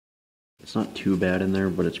It's not too bad in there,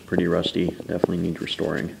 but it's pretty rusty. Definitely needs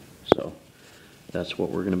restoring. So that's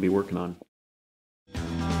what we're going to be working on.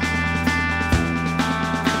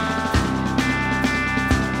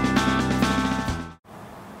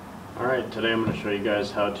 Alright, today I'm going to show you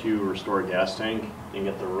guys how to restore a gas tank and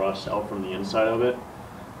get the rust out from the inside of it.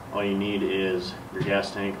 All you need is your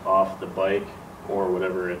gas tank off the bike or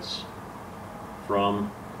whatever it's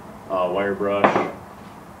from, wire brush,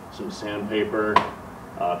 some sandpaper,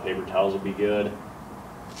 paper towels would be good,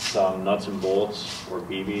 some nuts and bolts or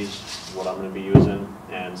BBs, what I'm going to be using,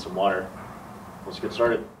 and some water. Let's get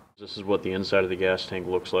started. This is what the inside of the gas tank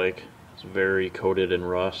looks like. It's very coated in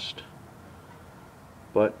rust,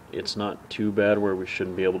 but it's not too bad where we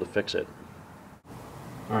shouldn't be able to fix it.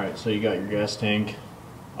 Alright, so you got your gas tank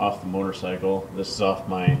off the motorcycle. This is off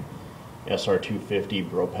my SR250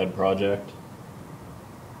 Broped project.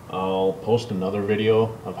 I'll post another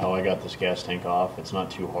video of how I got this gas tank off. It's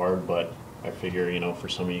not too hard, but I figure, you know, for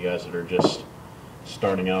some of you guys that are just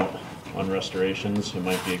starting out on restorations, it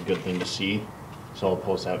might be a good thing to see. So I'll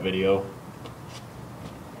post that video.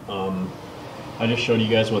 I just showed you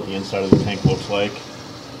guys what the inside of the tank looks like.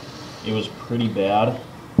 It was pretty bad.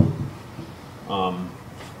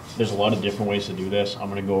 There's a lot of different ways to do this. I'm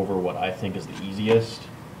going to go over what I think is the easiest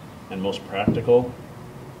and most practical.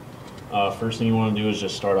 First thing you want to do is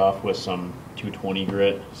just start off with some 220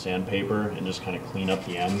 grit sandpaper and just kind of clean up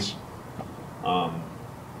the ends,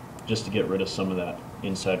 just to get rid of some of that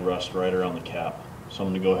inside rust right around the cap. So I'm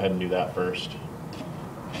going to go ahead and do that first.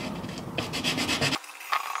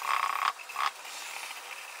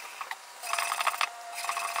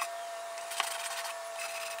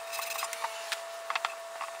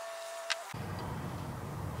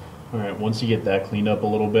 Alright, once you get that cleaned up a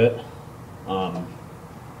little bit,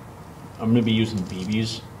 I'm going to be using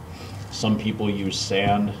BBs. Some people use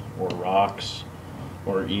sand or rocks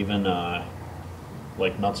or even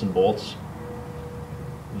like nuts and bolts.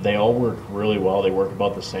 They all work really well. They work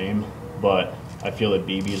about the same, but I feel that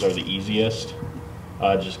BBs are the easiest,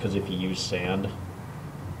 just because if you use sand,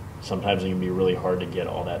 sometimes it can be really hard to get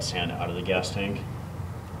all that sand out of the gas tank.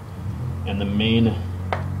 And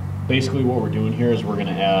basically what we're doing here is we're going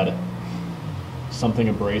to add something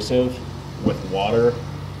abrasive with water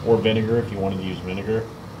or vinegar if you wanted to use vinegar.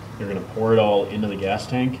 You're going to pour it all into the gas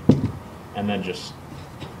tank and then just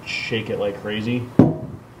shake it like crazy.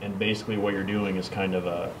 And basically what you're doing is kind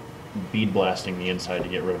of bead blasting the inside to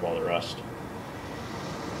get rid of all the rust.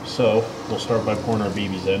 So we'll start by pouring our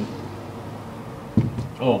BBs in.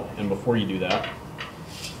 Oh, and before you do that,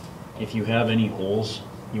 if you have any holes,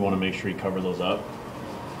 you want to make sure you cover those up.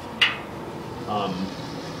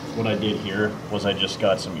 What I did here was I just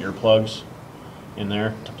got some earplugs in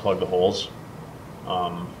there to plug the holes,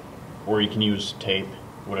 or you can use tape,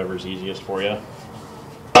 whatever's easiest for you.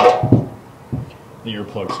 The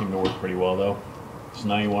earplugs seem to work pretty well though. So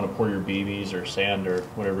now you want to pour your BBs or sand or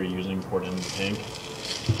whatever you're using, pour it into the tank.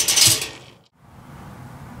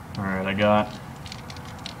 Alright, I got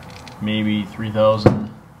maybe 3,000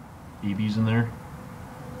 BBs in there.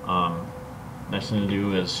 Next thing to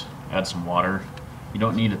do is add some water. You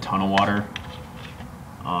don't need a ton of water,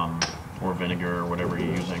 or vinegar or whatever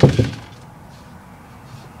you're using.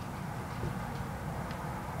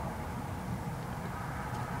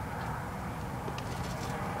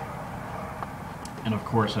 And of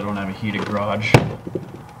course I don't have a heated garage,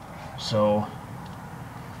 so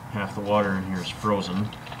half the water in here is frozen.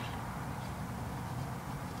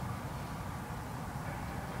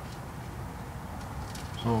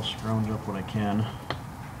 So I'll scrounge up what I can.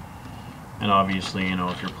 And obviously, you know,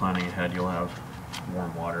 if you're planning ahead, you'll have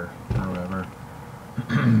warm water or whatever.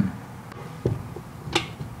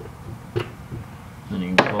 Then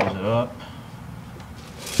you can close it up.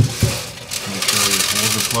 Make sure your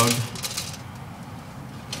holes are plugged.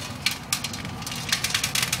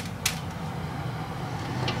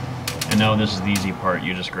 And now this is the easy part.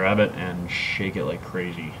 You just grab it and shake it like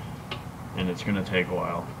crazy. And it's going to take a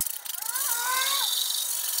while.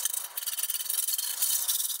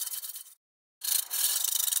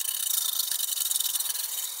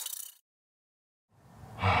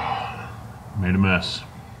 Made a mess.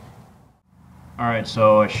 Alright,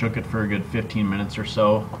 so I shook it for a good 15 minutes or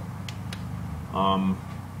so.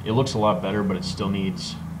 It looks a lot better, but it still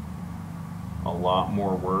needs a lot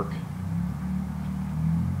more work.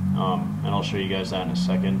 And I'll show you guys that in a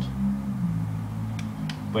second.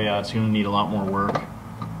 But yeah, it's going to need a lot more work.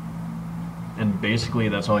 And basically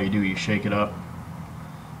that's all you do. You shake it up,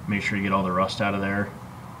 make sure you get all the rust out of there.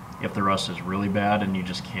 If the rust is really bad and you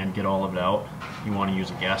just can't get all of it out, you want to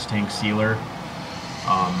use a gas tank sealer.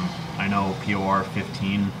 I know POR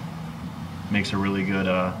 15 makes a really good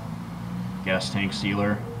gas tank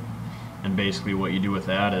sealer. And basically what you do with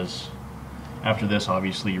that is, after this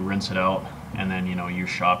obviously you rinse it out, and then use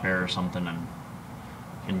shop air or something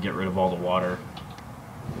and get rid of all the water.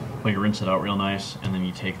 But you rinse it out real nice, and then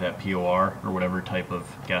you take that POR or whatever type of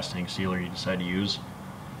gas tank sealer you decide to use,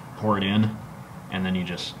 pour it in, and then you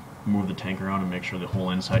just move the tank around and make sure the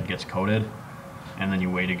whole inside gets coated, and then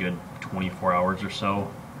you wait a good 24 hours or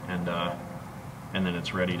so, and then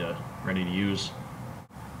it's ready to use.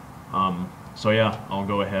 So yeah, I'll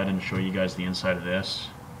go ahead and show you guys the inside of this,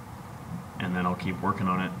 and then I'll keep working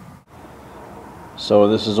on it. So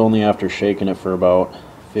this is only after shaking it for about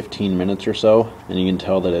 15 minutes or so, and you can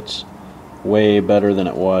tell that it's way better than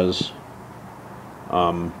it was.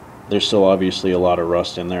 There's still obviously a lot of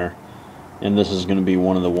rust in there, and this is going to be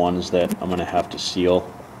one of the ones that I'm going to have to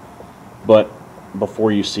seal. But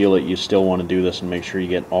before you seal it, you still want to do this and make sure you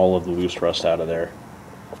get all of the loose rust out of there.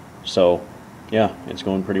 So yeah, it's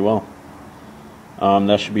going pretty well.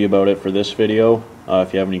 That should be about it for this video.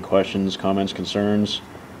 If you have any questions, comments, concerns,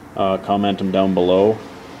 comment them down below.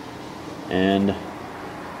 And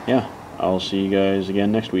yeah, I'll see you guys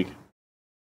again next week.